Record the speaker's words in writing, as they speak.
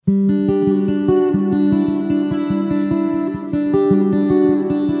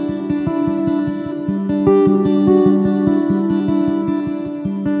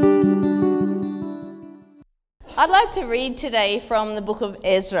I'd like to read today from the book of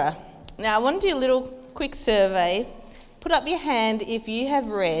Ezra. Now, I want to do a little quick survey. Put up your hand if you have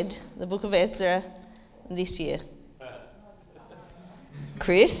read the book of Ezra this year.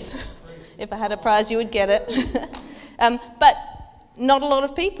 Chris, if I had a prize, you would get it. But not a lot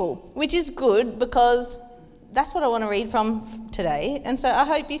of people, which is good because that's what I want to read from today. And so I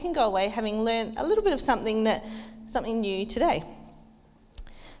hope you can go away having learned a little bit of something new today.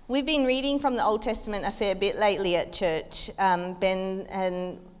 We've been reading from the Old Testament a fair bit lately at church. Ben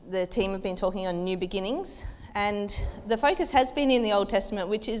and the team have been talking on new beginnings, and the focus has been in the Old Testament,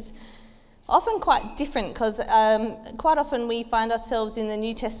 which is often quite different because quite often we find ourselves in the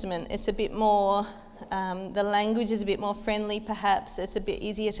New Testament. It's a bit more, the language is a bit more friendly perhaps, it's a bit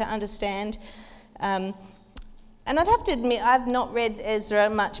easier to understand. And I'd have to admit I've not read Ezra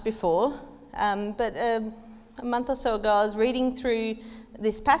much before, but a month or so ago I was reading through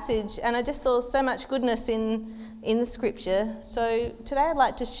this passage and I just saw so much goodness in the scripture. So today I'd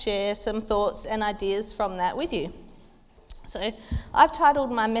like to share some thoughts and ideas from that with you. So I've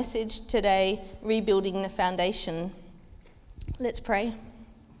titled my message today, Rebuilding the Foundation. Let's pray.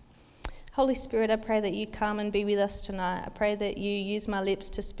 Holy Spirit, I pray that you come and be with us tonight. I pray that you use my lips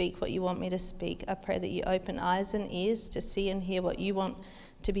to speak what you want me to speak. I pray that you open eyes and ears to see and hear what you want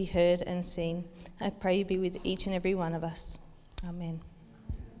to be heard and seen. I pray you be with each and every one of us. Amen.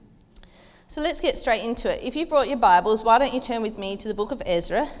 So let's get straight into it. If you've brought your Bibles, why don't you turn with me to the book of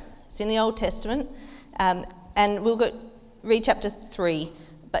Ezra. It's in the Old Testament, and we'll read chapter 3.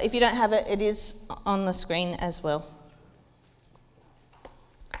 But if you don't have it, it is on the screen as well.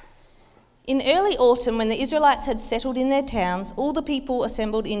 In early autumn, when the Israelites had settled in their towns, all the people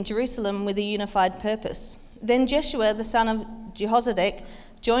assembled in Jerusalem with a unified purpose. Then Jeshua, the son of Jehozadak,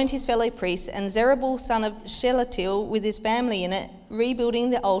 joined his fellow priests, and Zerubbabel, son of Shealtiel, with his family in it, rebuilding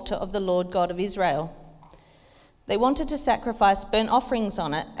the altar of the Lord God of Israel. They wanted to sacrifice burnt offerings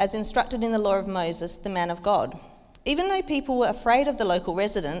on it, as instructed in the law of Moses, the man of God. Even though people were afraid of the local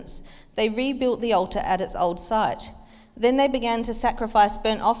residents, they rebuilt the altar at its old site. Then they began to sacrifice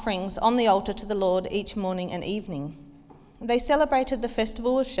burnt offerings on the altar to the Lord each morning and evening. They celebrated the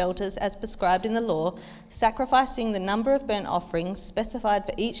festival of shelters as prescribed in the law, sacrificing the number of burnt offerings specified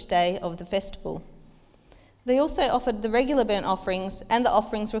for each day of the festival. They also offered the regular burnt offerings and the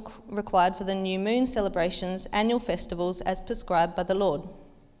offerings required for the new moon celebrations, annual festivals as prescribed by the Lord.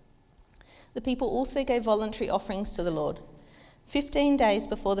 The people also gave voluntary offerings to the Lord. 15 days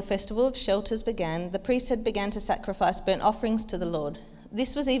before the festival of shelters began, the priests had begun to sacrifice burnt offerings to the Lord.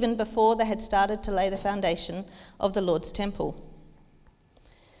 This was even before they had started to lay the foundation of the Lord's temple.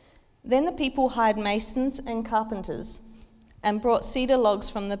 Then the people hired masons and carpenters and brought cedar logs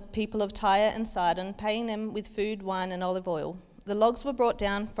from the people of Tyre and Sidon, paying them with food, wine, and olive oil. The logs were brought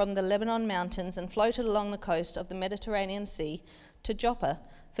down from the Lebanon mountains and floated along the coast of the Mediterranean Sea to Joppa,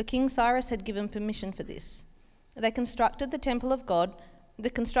 for King Cyrus had given permission for this. They constructed the temple of God. The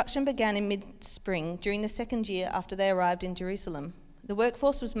construction began in mid-spring, during the second year after they arrived in Jerusalem. The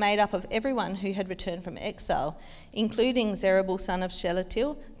workforce was made up of everyone who had returned from exile, including Zerubbabel son of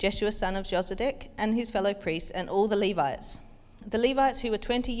Shealtiel, Jeshua son of Jozadak, and his fellow priests, and all the Levites. The Levites who were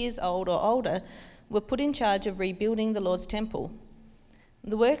 20 years old or older were put in charge of rebuilding the Lord's temple.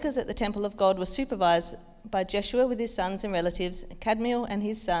 The workers at the temple of God were supervised by Jeshua with his sons and relatives, Kadmiel and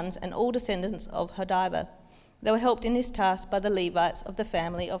his sons, and all descendants of Hodiah. They were helped in this task by the Levites of the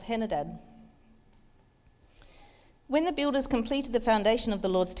family of Henadad. When the builders completed the foundation of the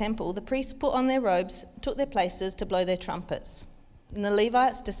Lord's temple, the priests put on their robes, took their places to blow their trumpets. And the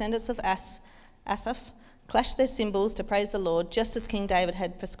Levites, descendants of Asaph, clashed their cymbals to praise the Lord, just as King David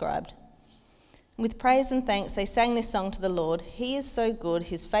had prescribed. With praise and thanks, they sang this song to the Lord. He is so good,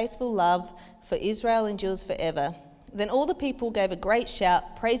 his faithful love for Israel endures forever. Then all the people gave a great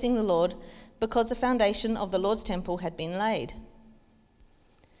shout, praising the Lord, because the foundation of the Lord's temple had been laid.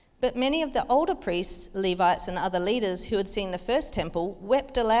 But many of the older priests, Levites, and other leaders who had seen the first temple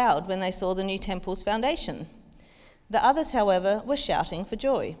wept aloud when they saw the new temple's foundation. The others, however, were shouting for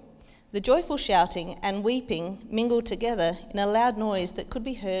joy. The joyful shouting and weeping mingled together in a loud noise that could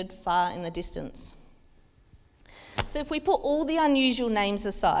be heard far in the distance. So if we put all the unusual names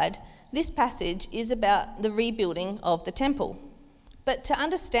aside, this passage is about the rebuilding of the temple. But to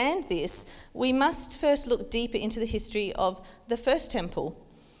understand this, we must first look deeper into the history of the first temple,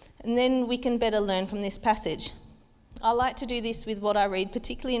 and then we can better learn from this passage. I like to do this with what I read,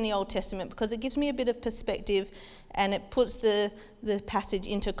 particularly in the Old Testament, because it gives me a bit of perspective and it puts the passage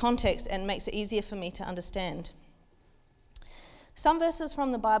into context and makes it easier for me to understand. Some verses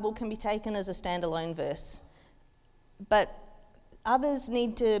from the Bible can be taken as a standalone verse, but others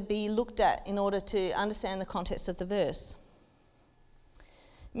need to be looked at in order to understand the context of the verse.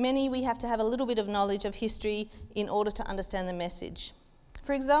 Many, we have to have a little bit of knowledge of history in order to understand the message.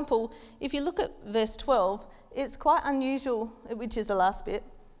 For example, if you look at verse 12, it's quite unusual, which is the last bit,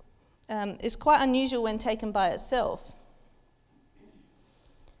 it's quite unusual when taken by itself.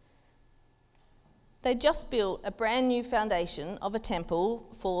 They just built a brand new foundation of a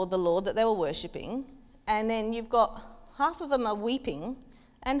temple for the Lord that they were worshipping, and then you've got half of them are weeping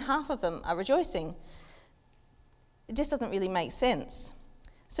and half of them are rejoicing. It just doesn't really make sense.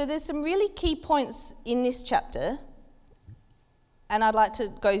 So there's some really key points in this chapter, and I'd like to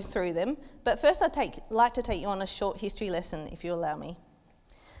go through them. But first I'd like to take you on a short history lesson, if you allow me.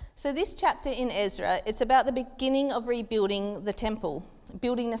 So this chapter in Ezra, it's about the beginning of rebuilding the temple,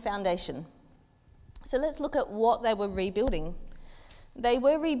 building the foundation. So let's look at what they were rebuilding. They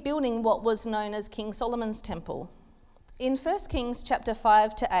were rebuilding what was known as King Solomon's temple. In 1 Kings chapter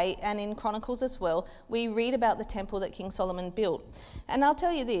 5 to 8, and in Chronicles as well, we read about the temple that King Solomon built. And I'll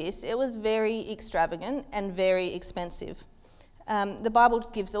tell you this, it was very extravagant and very expensive. The Bible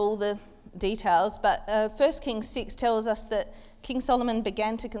gives all the details, but 1 Kings 6 tells us that King Solomon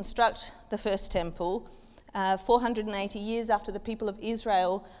began to construct the first temple 480 years after the people of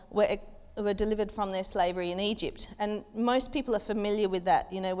Israel were delivered from their slavery in Egypt. And most people are familiar with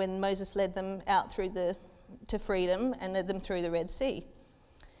that, when Moses led them out to freedom and led them through the Red Sea.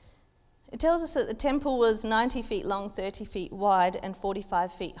 It tells us that the temple was 90 feet long, 30 feet wide, and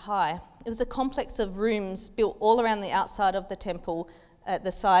 45 feet high. It was a complex of rooms built all around the outside of the temple at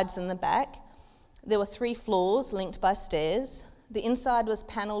the sides and the back. There were 3 floors linked by stairs. The inside was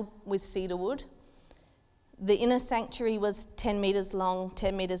panelled with cedar wood. The inner sanctuary was 10 metres long,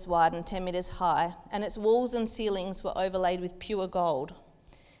 10 metres wide, and 10 metres high, and its walls and ceilings were overlaid with pure gold.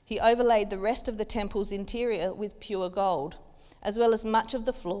 He overlaid the rest of the temple's interior with pure gold, as well as much of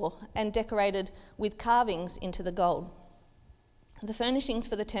the floor, and decorated with carvings into the gold. The furnishings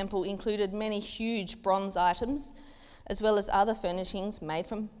for the temple included many huge bronze items, as well as other furnishings made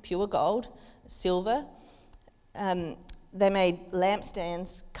from pure gold, silver. They made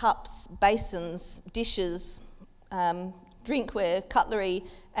lampstands, cups, basins, dishes, drinkware, cutlery,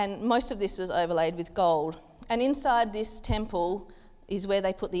 and most of this was overlaid with gold. And inside this temple is where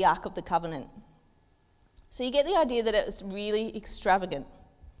they put the Ark of the Covenant. So you get the idea that it was really extravagant.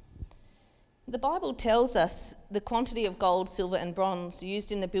 The Bible tells us the quantity of gold, silver, and bronze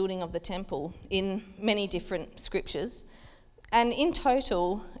used in the building of the temple in many different scriptures. And in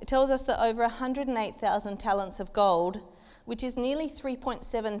total, it tells us that over 108,000 talents of gold, which is nearly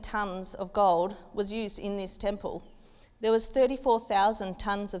 3.7 tons of gold, was used in this temple. There was 34,000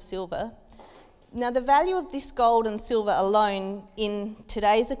 tons of silver. Now, the value of this gold and silver alone in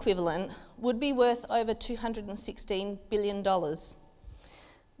today's equivalent would be worth over $216 billion.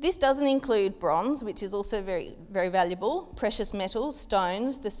 This doesn't include bronze, which is also very, very valuable, precious metals,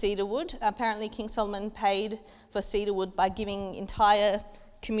 stones, the cedar wood. Apparently, King Solomon paid for cedar wood by giving entire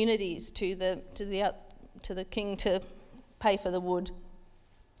communities to the king to pay for the wood.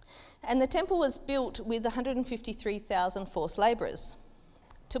 And the temple was built with 153,000 forced labourers.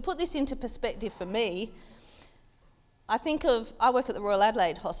 To put this into perspective for me, I work at the Royal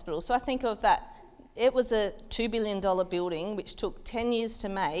Adelaide Hospital, so I think of that. It was a $2 billion building, which took 10 years to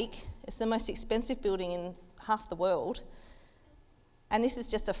make. It's the most expensive building in half the world. And this is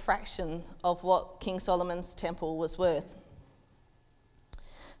just a fraction of what King Solomon's temple was worth.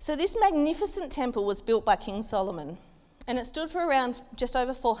 So this magnificent temple was built by King Solomon, and it stood for around just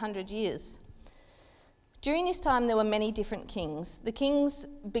over 400 years. During this time, there were many different kings. The kings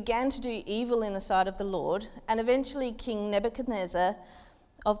began to do evil in the sight of the Lord, and eventually King Nebuchadnezzar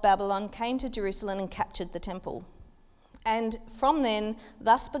of Babylon came to Jerusalem and captured the temple. And from then,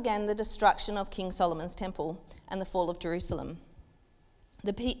 thus began the destruction of King Solomon's temple and the fall of Jerusalem.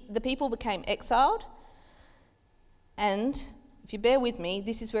 The people became exiled, and if you bear with me,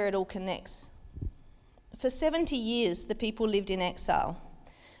 this is where it all connects. For 70 years, the people lived in exile.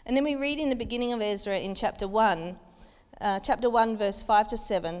 And then we read in the beginning of Ezra in chapter 1, verse 5 to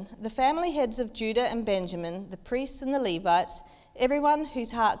 7, the family heads of Judah and Benjamin, the priests and the Levites, everyone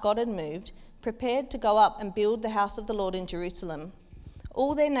whose heart God had moved, prepared to go up and build the house of the Lord in Jerusalem.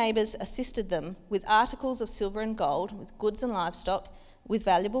 All their neighbours assisted them with articles of silver and gold, with goods and livestock, with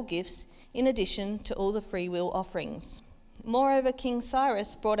valuable gifts, in addition to all the freewill offerings. Moreover, King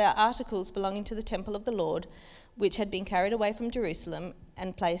Cyrus brought out articles belonging to the temple of the Lord, which had been carried away from Jerusalem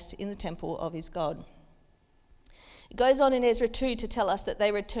and placed in the temple of his God. It goes on in Ezra 2 to tell us that they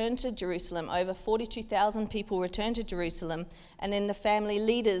returned to Jerusalem. Over 42,000 people returned to Jerusalem, and then the family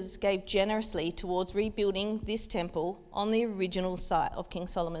leaders gave generously towards rebuilding this temple on the original site of King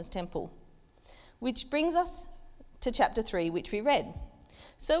Solomon's temple. Which brings us to chapter 3, which we read.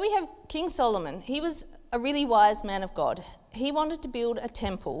 So we have King Solomon. He was a really wise man of God. He wanted to build a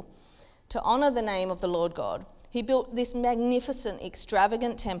temple to honour the name of the Lord God. He built this magnificent,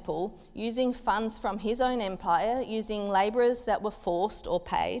 extravagant temple using funds from his own empire, using labourers that were forced or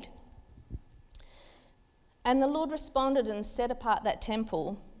paid. And the Lord responded and set apart that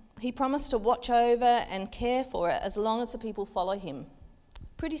temple. He promised to watch over and care for it as long as the people follow him.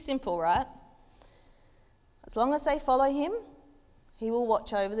 Pretty simple, right? As long as they follow him, he will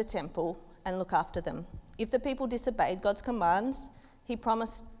watch over the temple and look after them. If the people disobeyed God's commands, he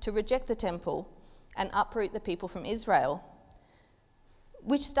promised to reject the temple and uproot the people from Israel,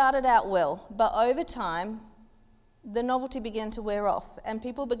 which started out well, but over time, the novelty began to wear off and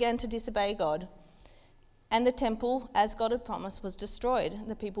people began to disobey God. And the temple, as God had promised, was destroyed.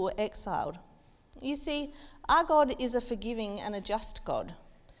 The people were exiled. You see, our God is a forgiving and a just God.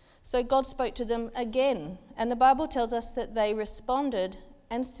 So God spoke to them again, and the Bible tells us that they responded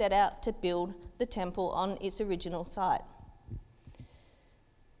and set out to build the temple on its original site.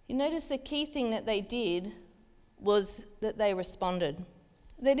 You notice the key thing that they did was that they responded.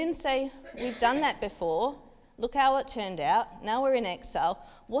 They didn't say, we've done that before, look how it turned out, now we're in exile,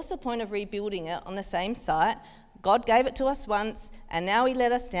 what's the point of rebuilding it on the same site? God gave it to us once and now he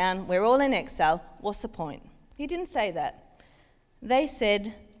let us down, we're all in exile, what's the point? He didn't say that. They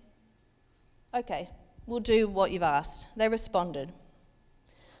said, okay, we'll do what you've asked. They responded.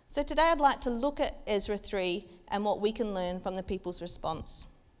 So today I'd like to look at Ezra 3 and what we can learn from the people's response.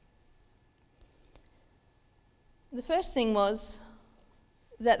 The first thing was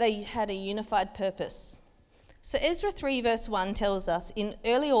that they had a unified purpose. So Ezra 3 verse 1 tells us, in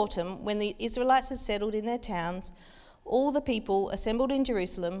early autumn, when the Israelites had settled in their towns, all the people assembled in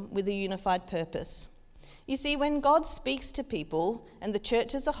Jerusalem with a unified purpose. You see, when God speaks to people, and the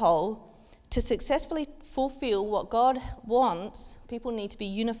church as a whole, to successfully fulfill what God wants, people need to be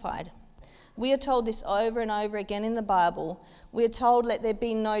unified. We are told this over and over again in the Bible. We are told, let there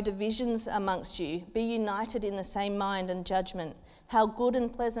be no divisions amongst you. Be united in the same mind and judgment. How good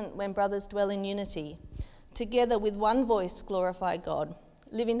and pleasant when brothers dwell in unity. Together with one voice glorify God.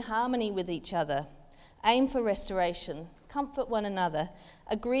 Live in harmony with each other. Aim for restoration. Comfort one another.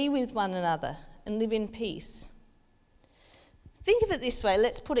 Agree with one another and live in peace. Think of it this way.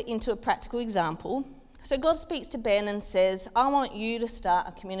 Let's put it into a practical example. So God speaks to Ben and says, I want you to start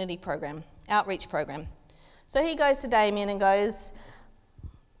a community program, outreach program. So he goes to Damien and goes,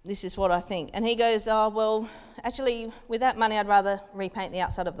 this is what I think. And he goes, oh, well, actually, with that money, I'd rather repaint the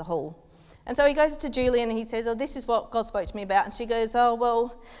outside of the hall. And so he goes to Julie and he says, oh, this is what God spoke to me about. And she goes, oh,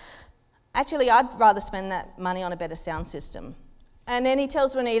 well, actually, I'd rather spend that money on a better sound system. And then he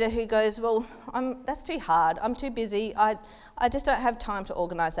tells Juanita, who goes, well, that's too hard. I'm too busy. I just don't have time to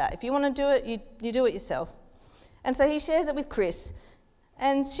organise that. If you want to do it, you do it yourself. And so he shares it with Chris.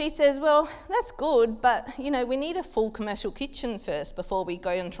 And she says, well, that's good, but, we need a full commercial kitchen first before we go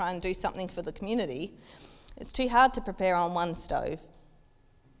and try and do something for the community. It's too hard to prepare on one stove.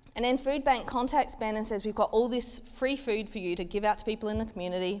 And then Food Bank contacts Ben and says, we've got all this free food for you to give out to people in the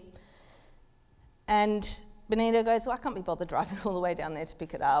community. And Benita goes, well, I can't be bothered driving all the way down there to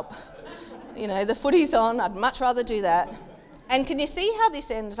pick it up. The footy's on, I'd much rather do that. And can you see how this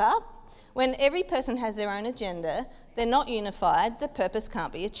ends up? When every person has their own agenda, they're not unified, the purpose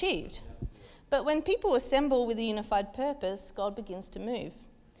can't be achieved. But when people assemble with a unified purpose, God begins to move.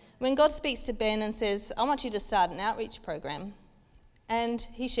 When God speaks to Ben and says, I want you to start an outreach program, and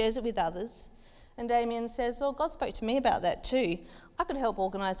he shares it with others, and Damien says, well, God spoke to me about that too. I could help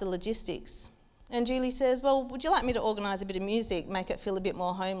organise the logistics. And Julie says, well, would you like me to organise a bit of music, make it feel a bit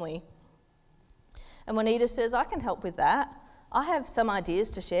more homely? And Juanita says, I can help with that. I have some ideas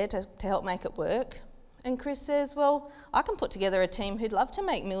to share to help make it work. And Chris says, well, I can put together a team who'd love to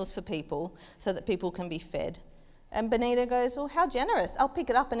make meals for people so that people can be fed. And Benita goes, well, how generous. I'll pick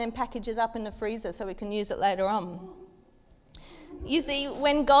it up and then package it up in the freezer so we can use it later on. You see,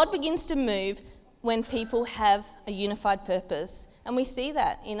 when God begins to move, when people have a unified purpose, and we see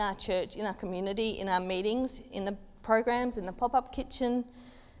that in our church, in our community, in our meetings, in the programs, in the pop-up kitchen,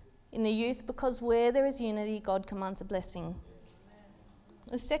 in the youth, because where there is unity, God commands a blessing.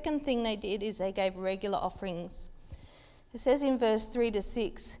 The second thing they did is they gave regular offerings. It says in verse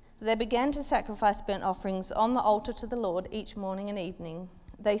 3-6, they began to sacrifice burnt offerings on the altar to the Lord each morning and evening.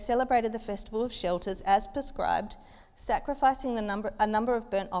 They celebrated the festival of shelters as prescribed, sacrificing a number of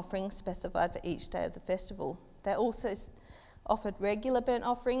burnt offerings specified for each day of the festival. They also offered regular burnt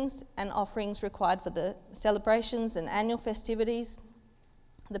offerings and offerings required for the celebrations and annual festivities.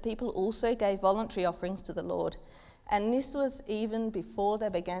 The people also gave voluntary offerings to the Lord, and this was even before they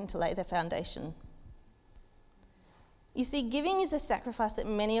began to lay their foundation. You see, giving is a sacrifice that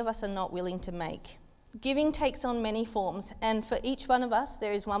many of us are not willing to make. Giving takes on many forms, and for each one of us,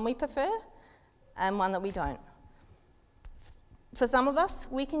 there is one we prefer and one that we don't. For some of us,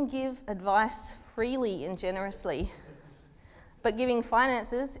 we can give advice freely and generously, but giving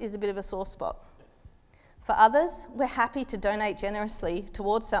finances is a bit of a sore spot. For others, we're happy to donate generously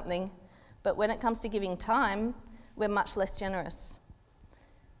towards something, but when it comes to giving time, we're much less generous.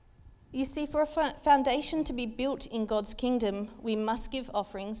 You see, for a foundation to be built in God's kingdom, we must give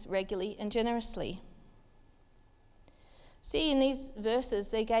offerings regularly and generously. See, in these verses,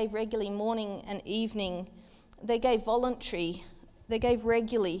 they gave regularly morning and evening. They gave voluntary. They gave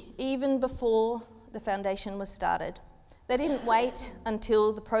regularly, even before the foundation was started. They didn't wait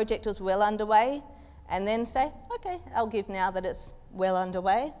until the project was well underway and then say, okay, I'll give now that it's well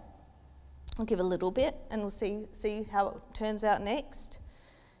underway. I'll give a little bit and we'll see how it turns out next.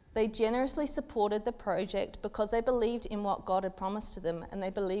 They generously supported the project because they believed in what God had promised to them and they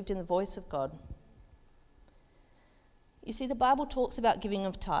believed in the voice of God. You see, the Bible talks about giving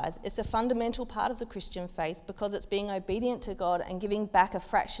of tithe. It's a fundamental part of the Christian faith because it's being obedient to God and giving back a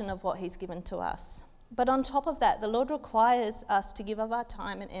fraction of what He's given to us. But on top of that, the Lord requires us to give of our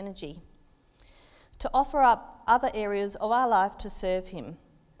time and energy, to offer up other areas of our life to serve Him.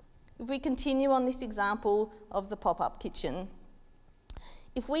 If we continue on this example of the pop-up kitchen,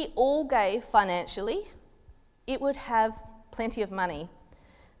 if we all gave financially, it would have plenty of money.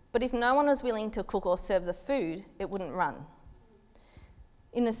 But if no one was willing to cook or serve the food, it wouldn't run.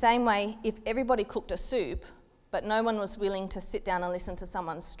 In the same way, if everybody cooked a soup, but no one was willing to sit down and listen to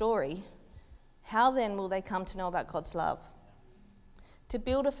someone's story, how then will they come to know about God's love? To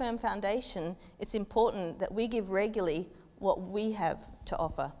build a firm foundation, it's important that we give regularly what we have to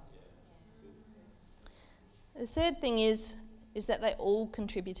offer. The third thing is that they all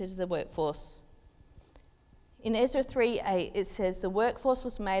contributed to the workforce. In Ezra 3:8, it says the workforce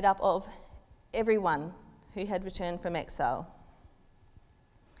was made up of everyone who had returned from exile.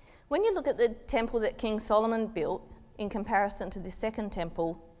 When you look at the temple that King Solomon built in comparison to the second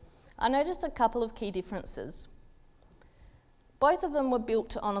temple, I noticed a couple of key differences. Both of them were built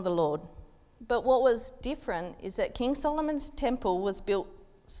to honour the Lord, but what was different is that King Solomon's temple was built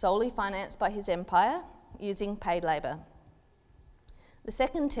solely financed by his empire using paid labour. The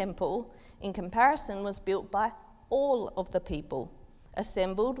second temple, in comparison, was built by all of the people,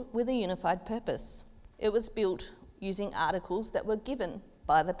 assembled with a unified purpose. It was built using articles that were given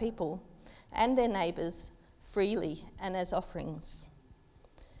by the people and their neighbours freely and as offerings.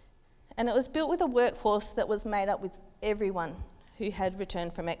 And it was built with a workforce that was made up with everyone who had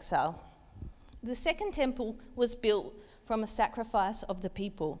returned from exile. The second temple was built from a sacrifice of the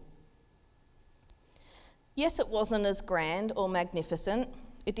people. Yes, it wasn't as grand or magnificent.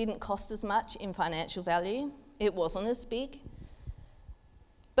 It didn't cost as much in financial value. It wasn't as big.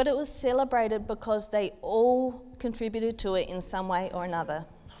 But it was celebrated because they all contributed to it in some way or another.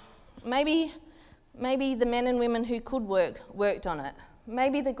 Maybe the men and women who could worked on it.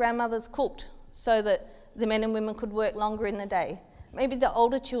 Maybe the grandmothers cooked so that the men and women could work longer in the day. Maybe the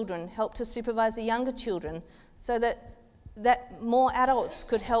older children helped to supervise the younger children so that more adults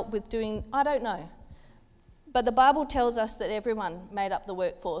could help with doing, I don't know. But the Bible tells us that everyone made up the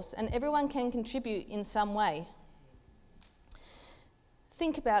workforce and everyone can contribute in some way.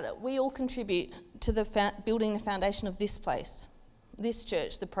 Think about it. We all contribute to building the foundation of this place, this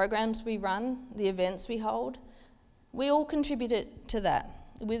church, the programs we run, the events we hold. We all contribute to that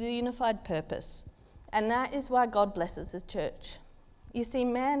with a unified purpose. And that is why God blesses the church. You see,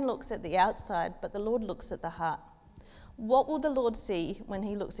 man looks at the outside, but the Lord looks at the heart. What will the Lord see when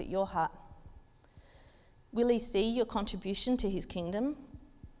He looks at your heart? Will He see your contribution to His kingdom?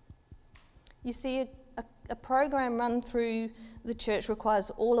 You see, a program run through the church requires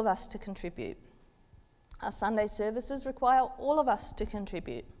all of us to contribute. Our Sunday services require all of us to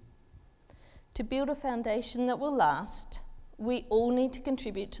contribute. To build a foundation that will last, we all need to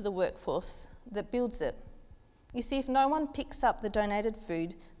contribute to the workforce that builds it. You see, if no one picks up the donated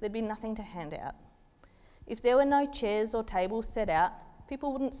food, there'd be nothing to hand out. If there were no chairs or tables set out,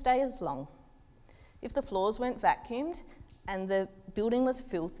 people wouldn't stay as long. If the floors weren't vacuumed and the building was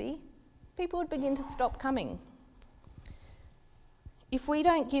filthy, people would begin to stop coming. If we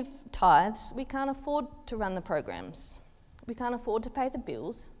don't give tithes, we can't afford to run the programs. We can't afford to pay the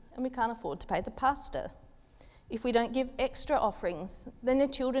bills, and we can't afford to pay the pastor. If we don't give extra offerings, then the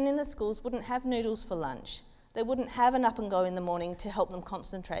children in the schools wouldn't have noodles for lunch, They wouldn't have an up and go in the morning to help them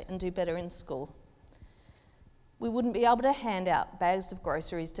concentrate and do better in school. We wouldn't be able to hand out bags of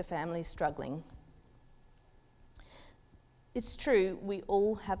groceries to families struggling. It's true, we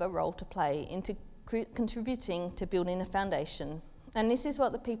all have a role to play into contributing to building a foundation. And this is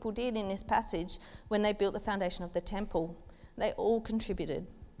what the people did in this passage when they built the foundation of the temple. They all contributed.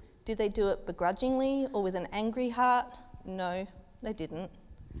 Did they do it begrudgingly or with an angry heart? No, they didn't.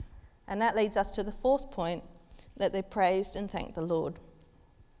 And that leads us to the fourth point, that they praised and thanked the Lord.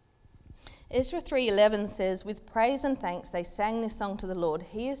 Ezra 3:11 says, "With praise and thanks they sang this song to the Lord.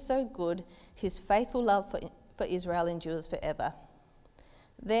 He is so good, his faithful love for Israel endures forever."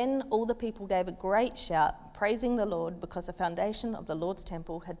 Then all the people gave a great shout, praising the Lord, because the foundation of the Lord's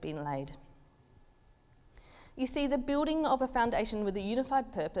temple had been laid. You see, the building of a foundation with a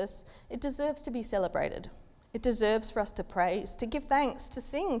unified purpose, it deserves to be celebrated. It deserves for us to praise, to give thanks, to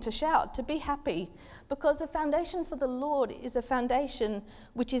sing, to shout, to be happy, because the foundation for the Lord is a foundation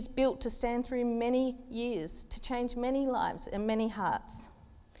which is built to stand through many years, to change many lives and many hearts.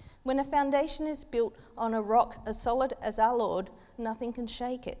 When a foundation is built on a rock as solid as our Lord, nothing can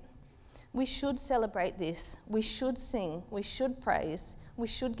shake it. We should celebrate this. We should sing. We should praise. We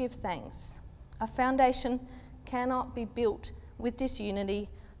should give thanks. A foundation cannot be built with disunity,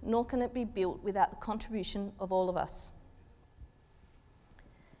 nor can it be built without the contribution of all of us.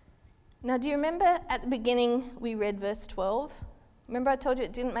 Now, do you remember at the beginning we read verse 12? Remember I told you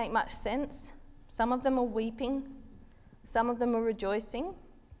it didn't make much sense? Some of them are weeping, some of them are rejoicing.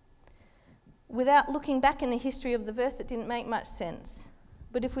 Without looking back in the history of the verse, it didn't make much sense.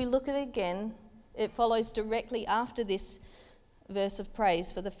 But if we look at it again, it follows directly after this verse of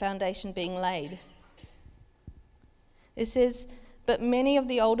praise for the foundation being laid. It says, "But many of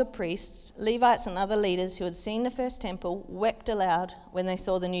the older priests, Levites and other leaders who had seen the first temple wept aloud when they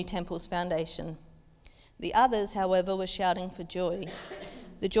saw the new temple's foundation. The others, however, were shouting for joy.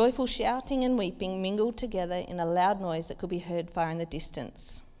 The joyful shouting and weeping mingled together in a loud noise that could be heard far in the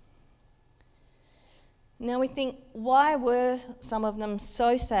distance." Now we think, why were some of them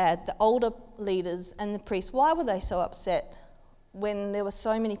so sad, the older leaders and the priests? Why were they so upset when there were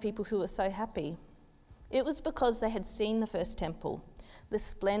so many people who were so happy? It was because they had seen the first temple, the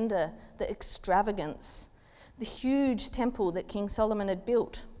splendour, the extravagance, the huge temple that King Solomon had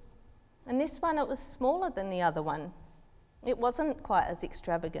built. And this one, it was smaller than the other one. It wasn't quite as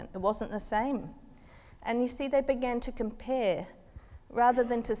extravagant. It wasn't the same. And you see, they began to compare rather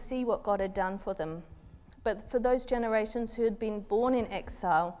than to see what God had done for them. But for those generations who had been born in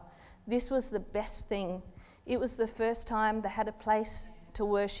exile, this was the best thing. It was the first time they had a place to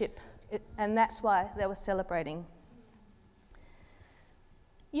worship, and that's why they were celebrating.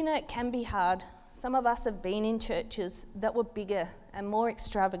 You know, it can be hard. Some of us have been in churches that were bigger and more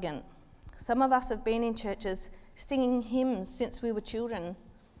extravagant. Some of us have been in churches singing hymns since we were children.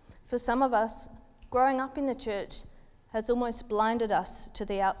 For some of us, growing up in the church has almost blinded us to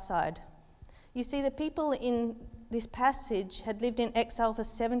the outside. You see, the people in this passage had lived in exile for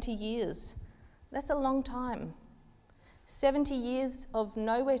 70 years. That's a long time. 70 years of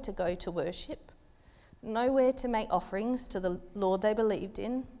nowhere to go to worship, nowhere to make offerings to the Lord they believed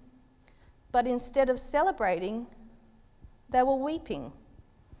in. But instead of celebrating, they were weeping.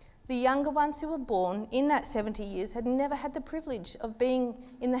 The younger ones who were born in that 70 years had never had the privilege of being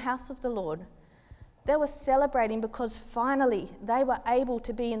in the house of the Lord. They were celebrating because finally they were able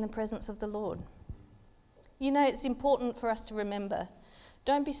to be in the presence of the Lord. You know, it's important for us to remember,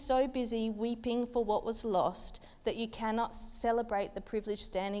 don't be so busy weeping for what was lost that you cannot celebrate the privilege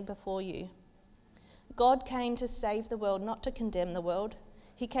standing before you. God came to save the world, not to condemn the world.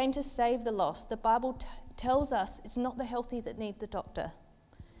 He came to save the lost. The Bible tells us it's not the healthy that need the doctor.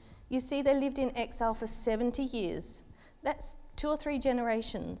 You see, they lived in exile for 70 years. That's 2 or 3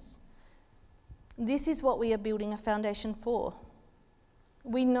 generations. This is what we are building a foundation for.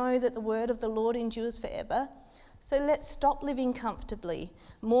 We know that the word of the Lord endures forever, so let's stop living comfortably,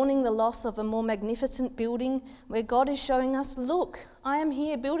 mourning the loss of a more magnificent building where God is showing us, look, I am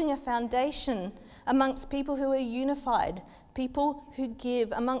here building a foundation amongst people who are unified, people who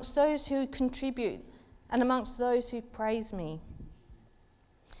give, amongst those who contribute, and amongst those who praise me.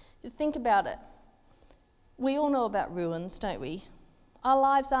 Think about it. We all know about ruins, don't we? Our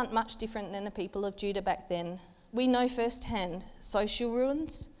lives aren't much different than the people of Judah back then. We know firsthand social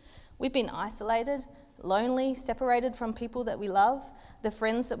ruins. We've been isolated, lonely, separated from people that we love, the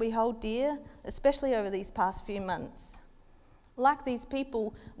friends that we hold dear, especially over these past few months. Like these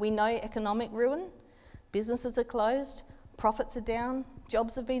people, we know economic ruin. Businesses are closed, profits are down,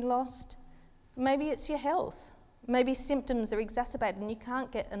 jobs have been lost. Maybe it's your health. Maybe symptoms are exacerbated and you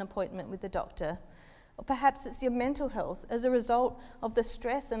can't get an appointment with the doctor. Or perhaps it's your mental health as a result of the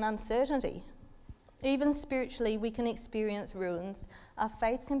stress and uncertainty. Even spiritually, we can experience ruins. Our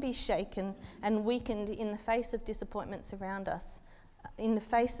faith can be shaken and weakened in the face of disappointments around us, in the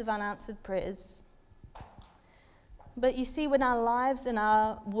face of unanswered prayers. But you see, when our lives and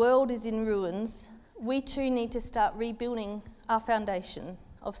our world is in ruins, we too need to start rebuilding our foundation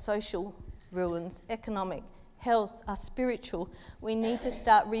of social ruins, economic, health, our spiritual. We need to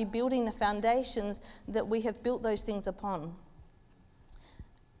start rebuilding the foundations that we have built those things upon.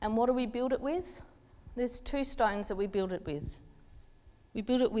 And what do we build it with? There's two stones that we build it with. We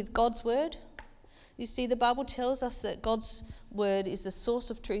build it with God's word. You see, the Bible tells us that God's word is the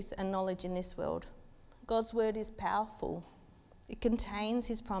source of truth and knowledge in this world. God's word is powerful. It contains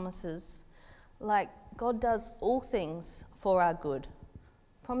his promises. Like, God does all things for our good.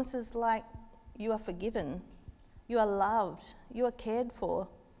 Promises like, you are forgiven, you are loved, you are cared for.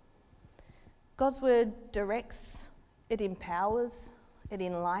 God's word directs, it empowers, it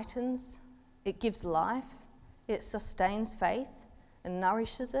enlightens, it gives life, it sustains faith and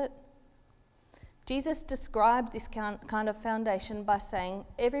nourishes it. Jesus described this kind of foundation by saying,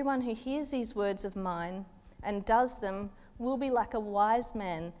 everyone who hears these words of mine and does them will be like a wise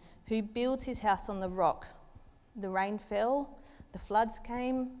man who builds his house on the rock. The rain fell, the floods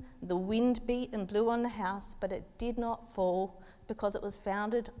came, the wind beat and blew on the house, but it did not fall because it was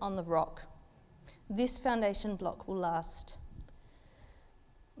founded on the rock. This foundation block will last.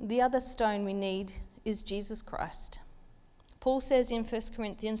 The other stone we need is Jesus Christ. Paul says in 1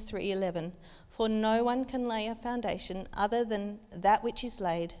 Corinthians 3:11, "For no one can lay a foundation other than that which is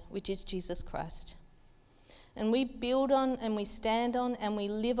laid, which is Jesus Christ." And we build on and we stand on and we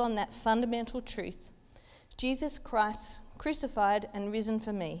live on that fundamental truth. Jesus Christ crucified and risen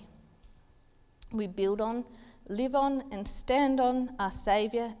for me. We build on, live on and stand on our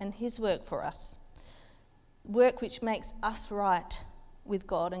Saviour and his work for us. Work which makes us right with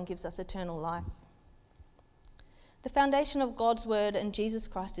God and gives us eternal life. The foundation of God's word and Jesus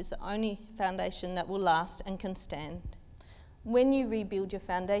Christ is the only foundation that will last and can stand. When you rebuild your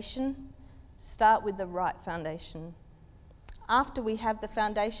foundation, start with the right foundation. After we have the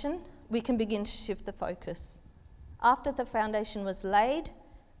foundation, we can begin to shift the focus. After the foundation was laid,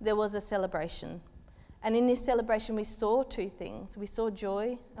 there was a celebration. And in this celebration, we saw two things. We saw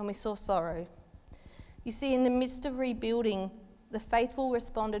joy and we saw sorrow. You see, in the midst of rebuilding, the faithful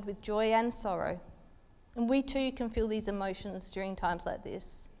responded with joy and sorrow. And we too can feel these emotions during times like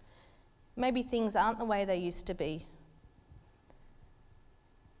this. Maybe things aren't the way they used to be.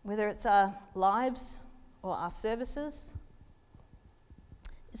 Whether it's our lives or our services,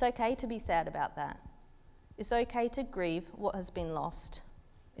 it's okay to be sad about that. It's okay to grieve what has been lost.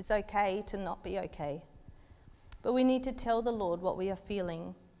 It's okay to not be okay. But we need to tell the Lord what we are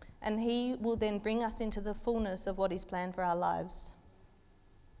feeling, and he will then bring us into the fullness of what he's planned for our lives.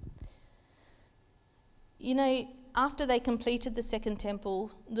 You know, after they completed the second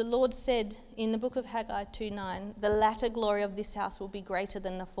temple, the Lord said in the book of Haggai 2:9, "The latter glory of this house will be greater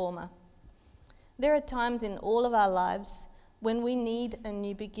than the former." There are times in all of our lives when we need a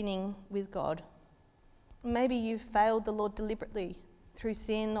new beginning with God. Maybe you've failed the Lord deliberately through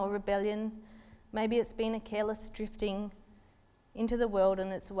sin or rebellion. Maybe it's been a careless drifting into the world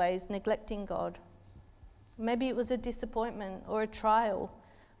and its ways, neglecting God. Maybe it was a disappointment or a trial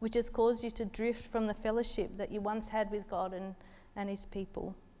which has caused you to drift from the fellowship that you once had with God and his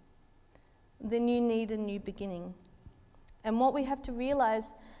people. Then you need a new beginning. And what we have to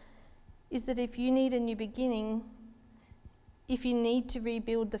realize is that if you need a new beginning, if you need to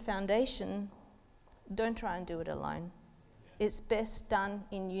rebuild the foundation, don't try and do it alone. It's best done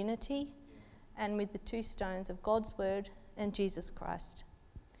in unity and with the two stones of God's word and Jesus Christ.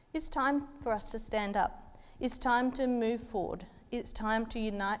 It's time for us to stand up. It's time to move forward. It's time to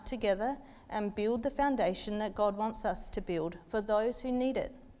unite together and build the foundation that God wants us to build for those who need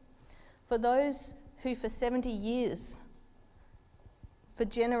it. For those who for 70 years, for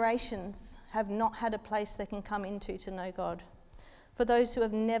generations, have not had a place they can come into to know God. For those who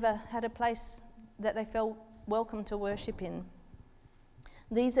have never had a place that they felt welcome to worship in.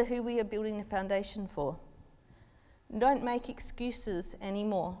 These are who we are building the foundation for. Don't make excuses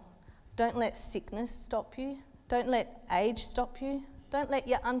anymore. Don't let sickness stop you. Don't let age stop you. Don't let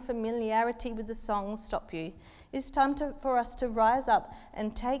your unfamiliarity with the songs stop you. It's time for us to rise up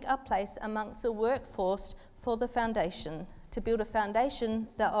and take our place amongst the workforce for the foundation, to build a foundation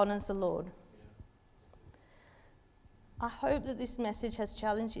that honours the Lord. I hope that this message has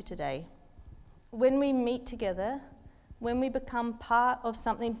challenged you today. When we meet together, when we become part of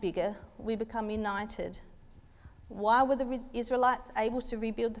something bigger, we become united. Why were the Israelites able to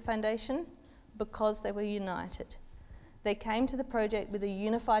rebuild the foundation? because they were united. They came to the project with a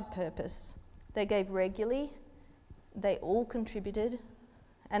unified purpose. They gave regularly, they all contributed,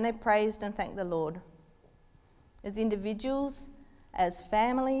 and they praised and thanked the Lord. As individuals, as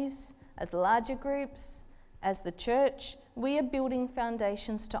families, as larger groups, as the church, we are building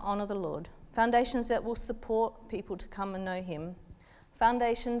foundations to honour the Lord, foundations that will support people to come and know him,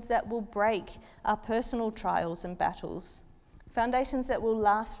 foundations that will break our personal trials and battles, foundations that will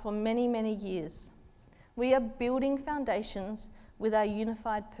last for many, many years. We are building foundations with our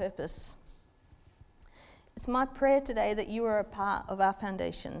unified purpose. It's my prayer today that you are a part of our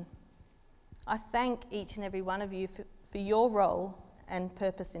foundation. I thank each and every one of you for your role and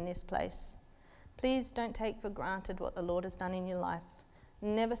purpose in this place. Please don't take for granted what the Lord has done in your life.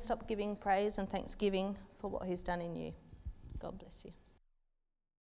 Never stop giving praise and thanksgiving for what he's done in you. God bless you.